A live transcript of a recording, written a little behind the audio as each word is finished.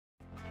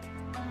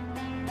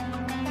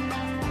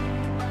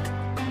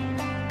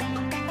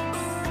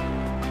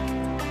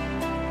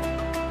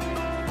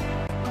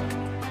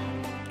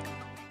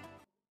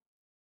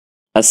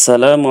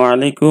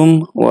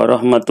Assalamualaikum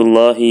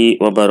warahmatullahi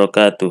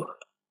wabarakatuh.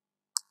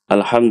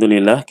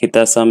 Alhamdulillah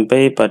kita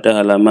sampai pada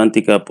halaman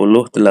 38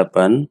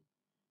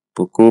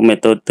 buku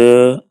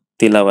metode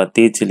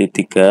Tilawati Jilid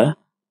 3.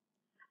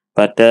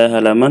 Pada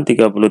halaman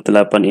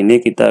 38 ini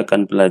kita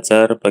akan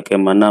belajar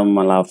bagaimana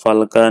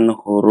melafalkan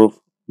huruf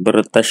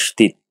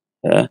bertasydid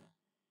ya.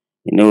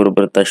 Ini huruf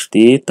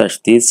bertasydid,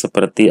 tasydid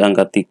seperti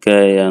angka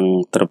 3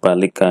 yang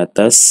terbalik ke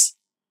atas.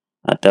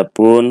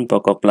 Adapun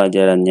pokok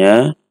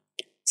pelajarannya,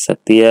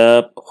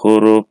 setiap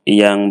huruf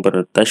yang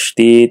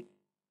bertasydid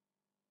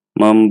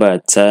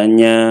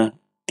membacanya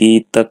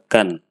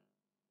ditekan.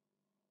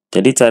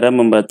 Jadi cara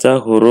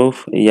membaca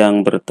huruf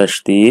yang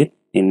bertasydid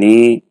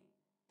ini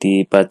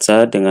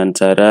dibaca dengan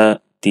cara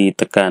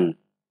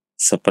ditekan.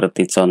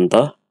 Seperti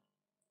contoh,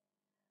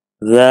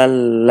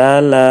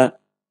 zallala,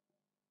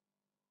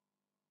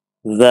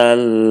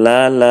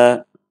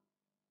 zallala,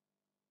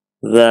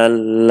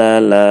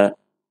 zallala.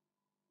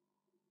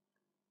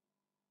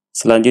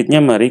 Selanjutnya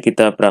mari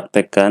kita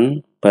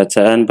praktekkan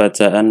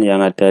bacaan-bacaan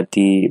yang ada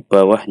di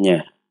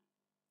bawahnya.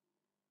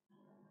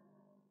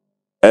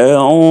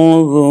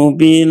 A'udzu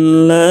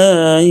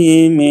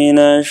billahi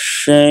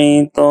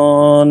minasy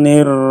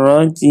syaithanir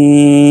rajim.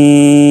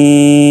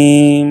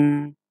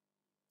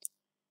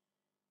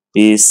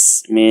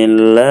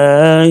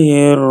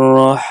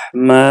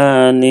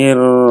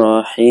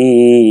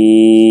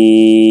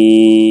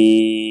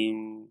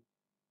 Bismillahirrahmanirrahim.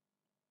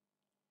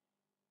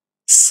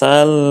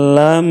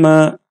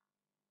 Sallama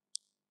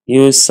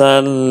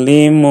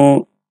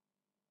yusallimu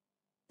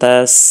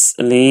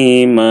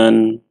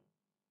tasliman.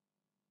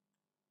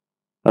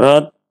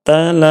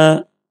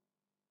 Rattala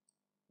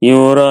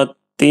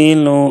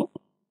yurattilu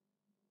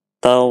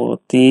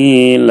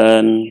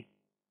tartilan.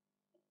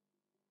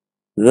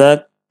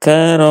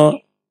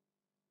 Dzakkara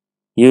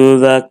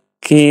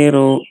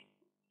yudzakkiru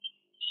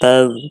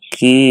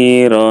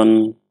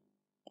tadhkiran.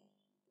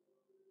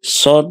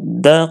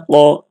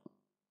 Saddaqa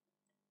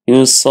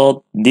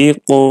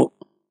yusaddiqu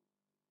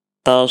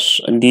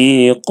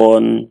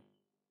tasdiqan.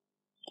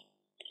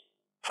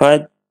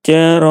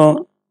 Fajjara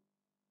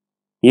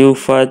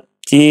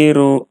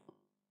yufajjiru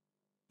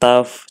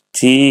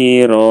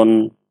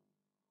tafjiran.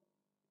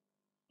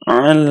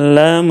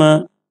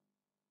 Allama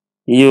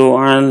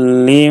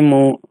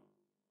yu'allimu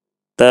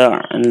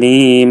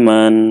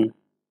ta'liman.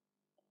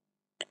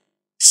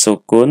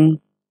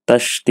 Sukun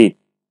tasydid,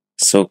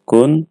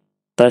 sukun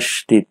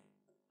tasydid,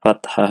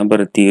 fathah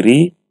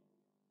berdiri,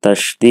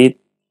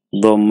 tasydid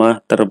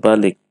dhammah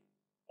terbalik.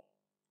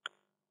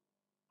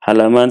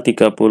 Halaman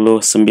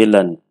 39.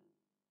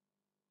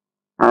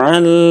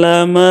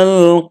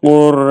 Allamal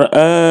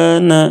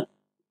Qur'ana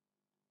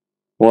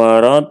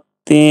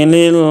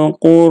warattilil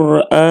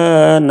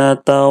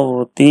Qur'ana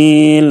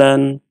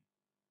tartilan.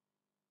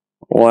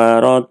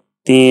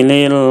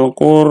 Warattilil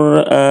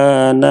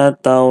Qur'ana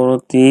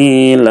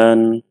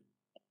tartilan.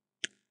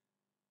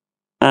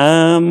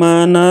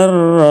 Amanar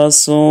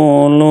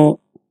rasulu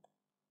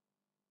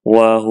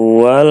wa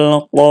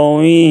huwal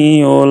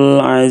qawiyyul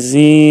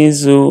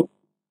azizu.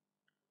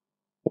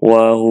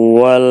 Wa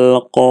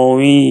huwal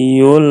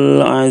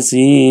qawiyyul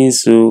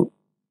azizu.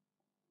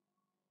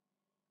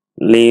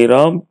 Li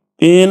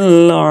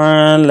rabbil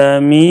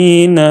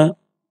alamina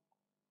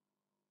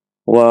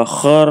wa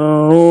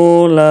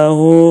kharru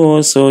lahu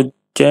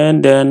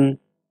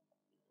sujjadan.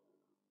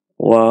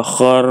 Wa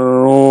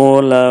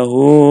kharru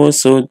lahu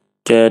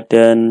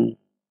sujjadan.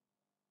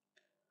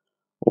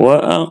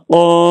 Wa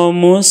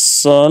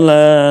aqamus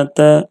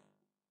salata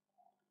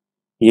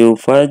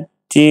yufajjirunaha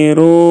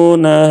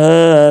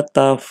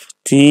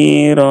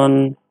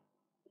tafjiran.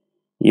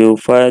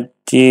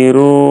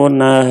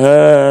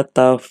 Yufajjirunaha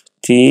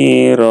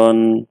tafjiran.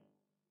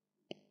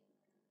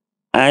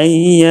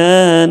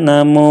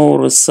 Ayyana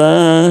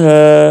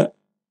mursaha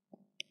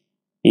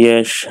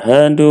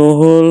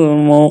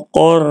yashhaduhul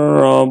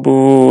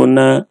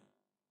muqarrabuna.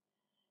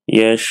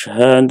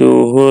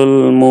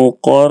 Yashhaduhul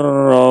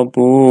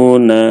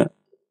muqarrabuna.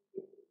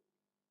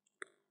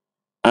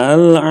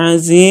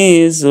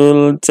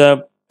 Al-azizul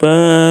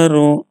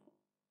jabbaru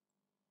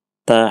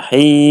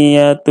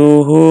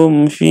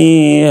tahiyyatuhum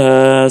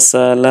fiha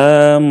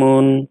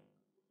salamun.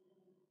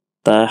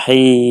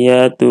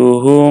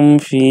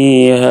 Tahiyyatuhum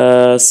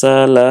fiha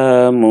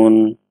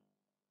salamun.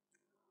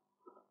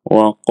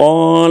 Wa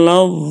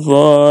qala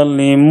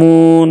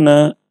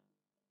adh-dhalimuna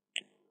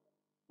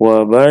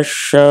wa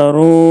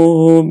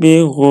basyaruhu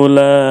bi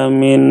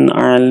ghulamin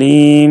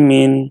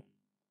alimin.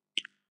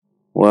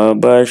 Wa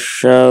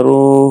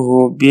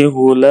basyaruhu bi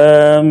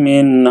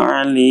ghulamin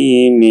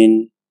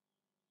alimin.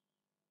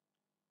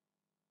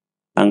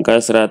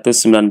 Angka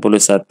 191,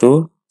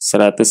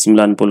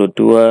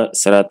 192, 193,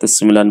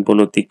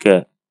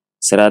 194,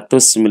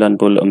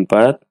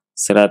 195,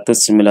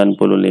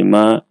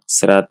 196,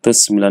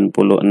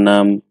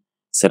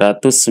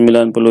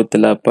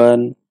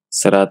 198,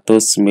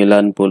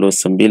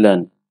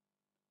 199.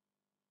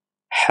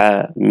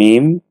 Ha,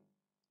 mim,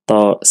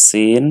 to,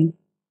 sin,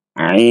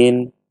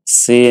 ain,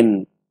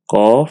 sin,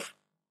 qaf,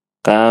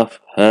 kaf,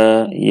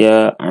 ha,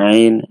 ya,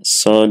 ain,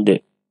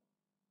 sod.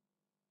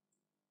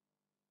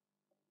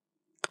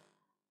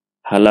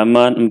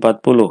 Halaman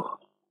 40.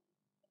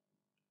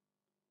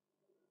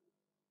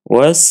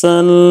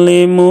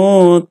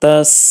 Wasallimu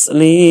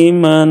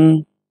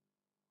tasliman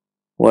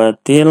wa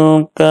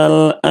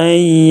tilkal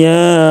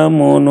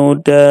ayyamu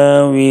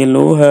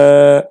nudawiluha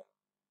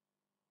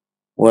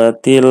wa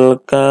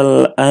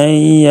tilkal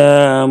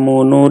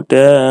ayyamu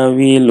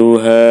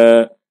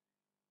nudawiluha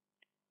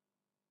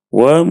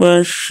wa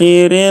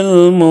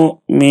basyiril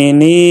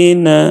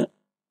mu'minina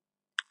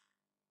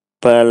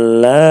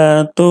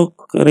balla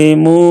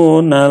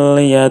tukrimunal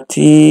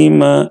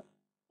yatima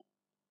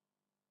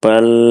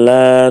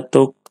balla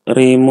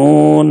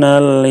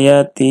tukrimunal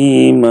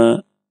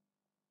yatima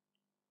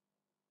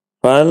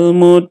fal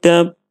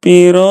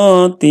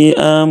mudabbirati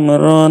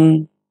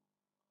amron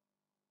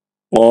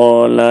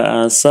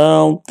qala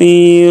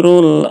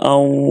asatirul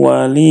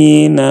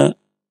awwalina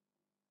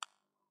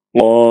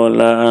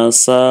qala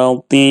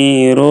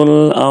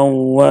asatirul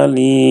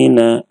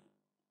awwalina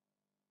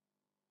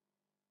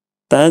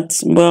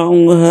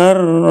tatba'uhar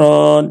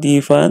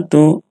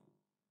radifatu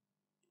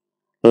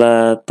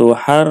la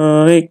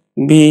tuharrik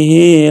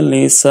bihi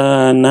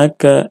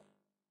lisanaka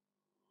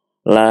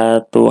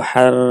la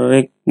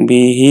tuharrik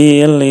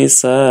bihi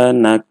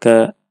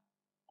lisanaka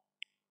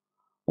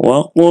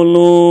wa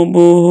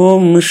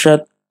qulubuhum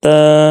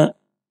syatta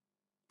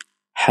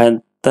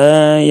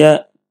hatta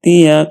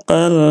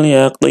ya'tiyakal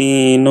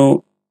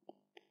yaqinu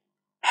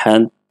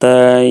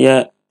hatta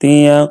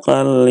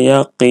ya'tiyakal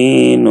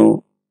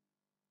yaqinu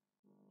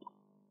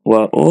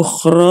wa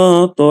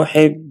ukhra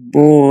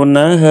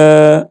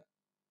tuhibbunaha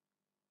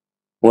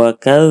wa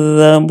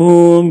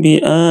kadzabu bi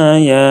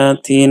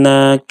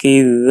ayatina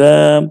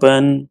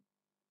kidzaban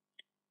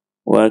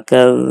wa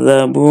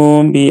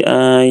kadzabu bi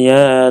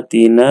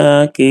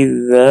ayatina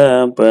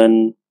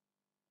kidzaban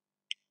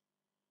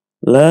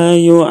la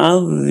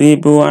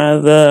yu'adzibu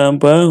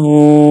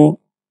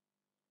 'adzabahu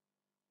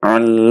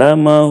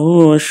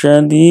 'allamahu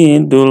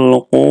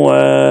syadidul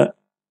quwa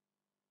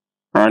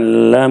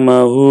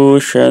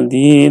 'allamahu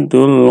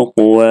syadidul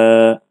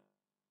quwa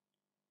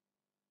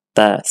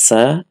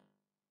ta'sa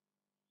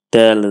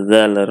dal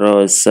zal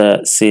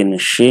rosa sin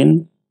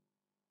shin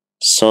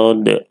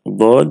sod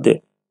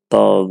bod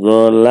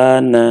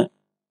tadolana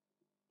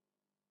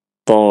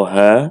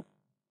toha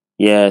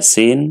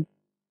yasin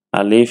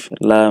alif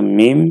lam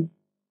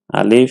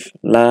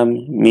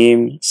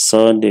mim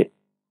sod.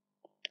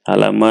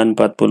 Halaman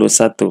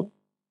 41.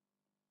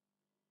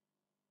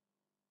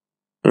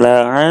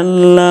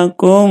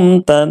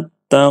 La'allakum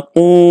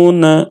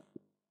tattaquna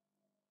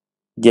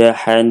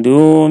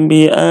jahadu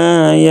bi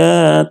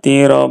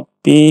ayati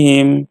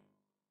rabbihim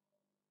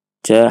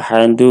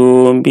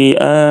jahadu bi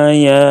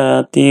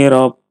ayati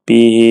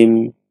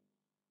rabbihim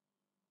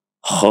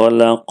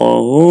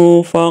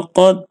khalaqahu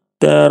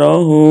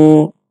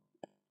faqaddarahu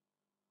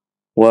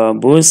wa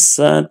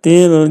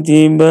bussatil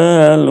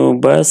jibalu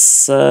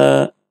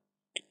bassa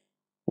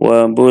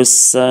wa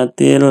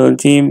bussatil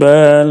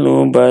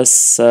jibalu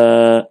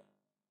bassa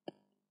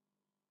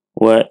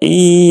wa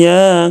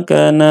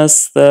iyyaka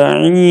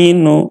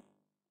nasta'inu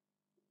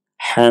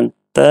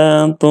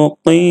hatta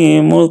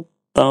tuqimut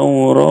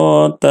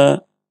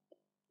taurata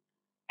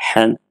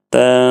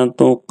hatta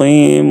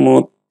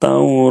tuqimut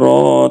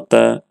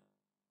taurata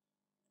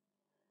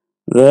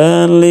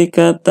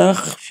dzalika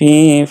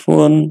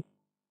takhfifun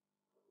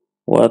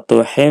wa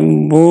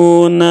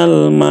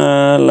tuhibbunal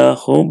mala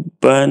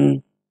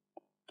hubban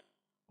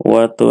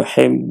wa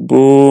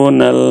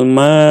tuhibbunal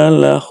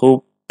mala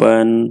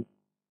hubban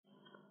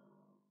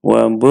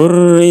wa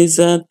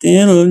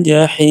burrizatil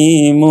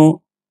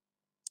jahimu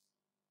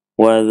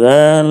wa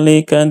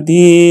dzalika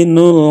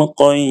dinul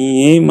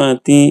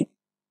qayyimati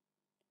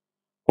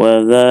wa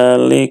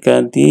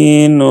dzalika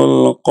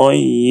dinul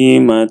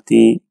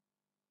qayyimati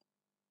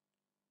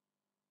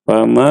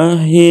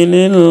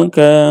famahilil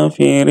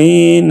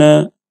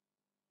kafirina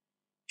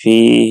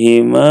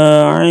fihi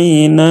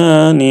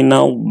ma'inani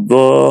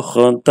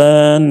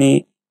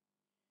nadhakhatani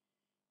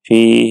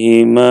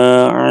fihi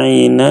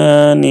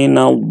ma'inani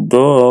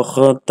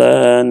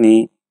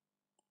nadhakhatani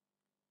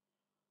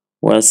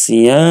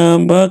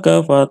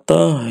wasiyabaka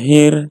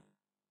fatahhir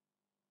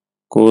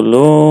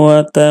kulu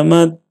wa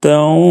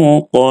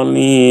tamatta'u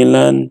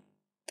qalilan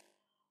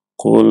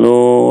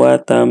kulu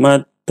wa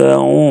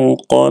tamatta'u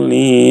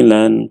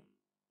qalilan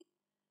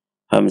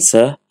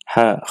hamzah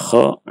ha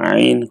kha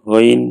ain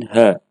ghain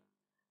ha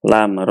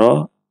lam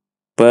ra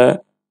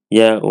ba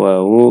ya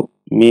wawu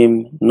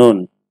mim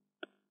nun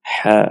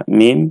ha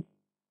mim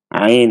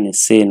ain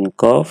sin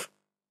qaf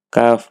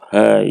kaf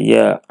ha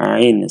ya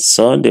ain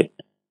sad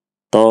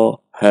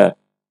to ha.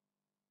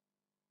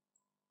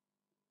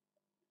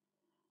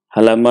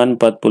 Halaman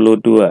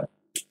 42.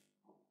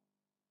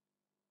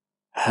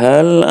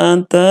 Hal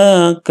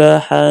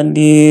ataka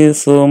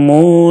hadithu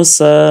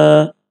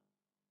Musa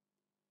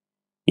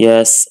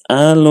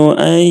yas'alu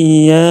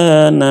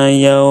ayyana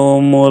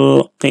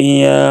yaumul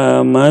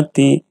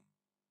qiyamati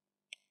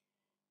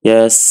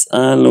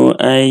yas'alu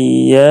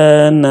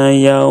ayyana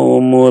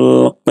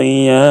yaumul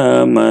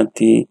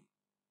qiyamati.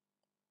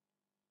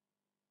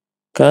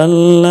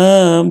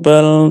 Kalla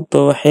bal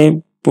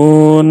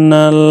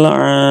tuhibbunal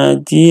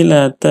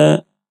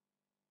ajilata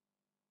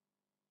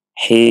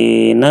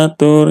hina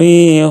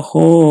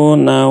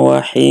turihuna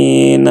wa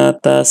hina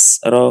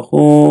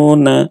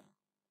tasrahuna.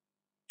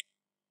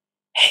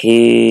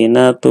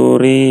 Hina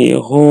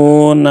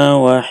turihuna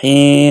wa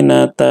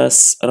hina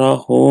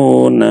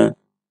tasrahuna.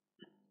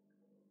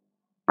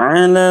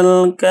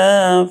 Alal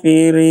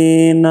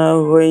kafirina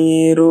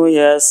ghairu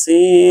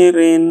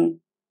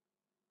yasirin.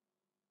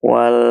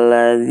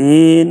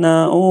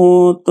 Walladzina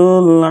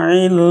utul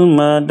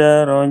ilma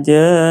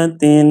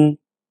darajatin.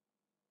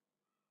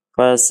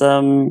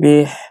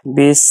 Fasabbih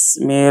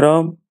bismi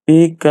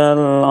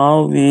rabbikal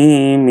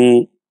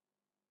azimi.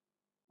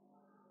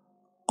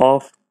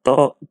 Qaf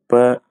to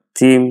ba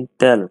jim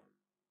dal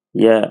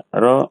ya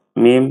ro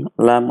mim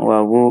lam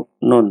wawu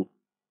nun.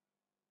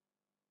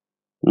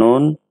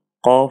 Nun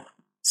qaf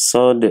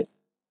sod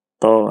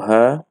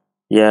toha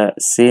ya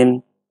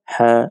sin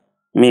ha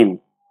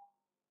mim.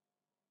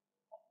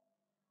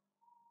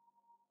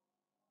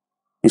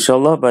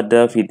 Insyaallah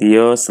pada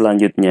video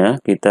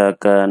selanjutnya kita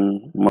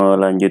akan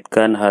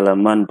melanjutkan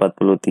halaman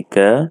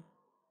 43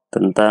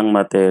 tentang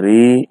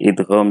materi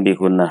idgham bi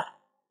gunnah.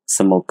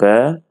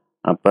 Semoga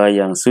apa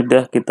yang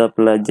sudah kita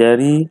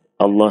pelajari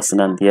Allah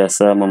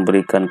senantiasa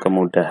memberikan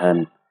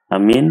kemudahan.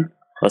 Amin.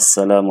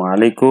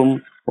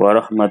 Wassalamualaikum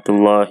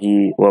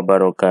warahmatullahi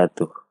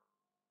wabarakatuh.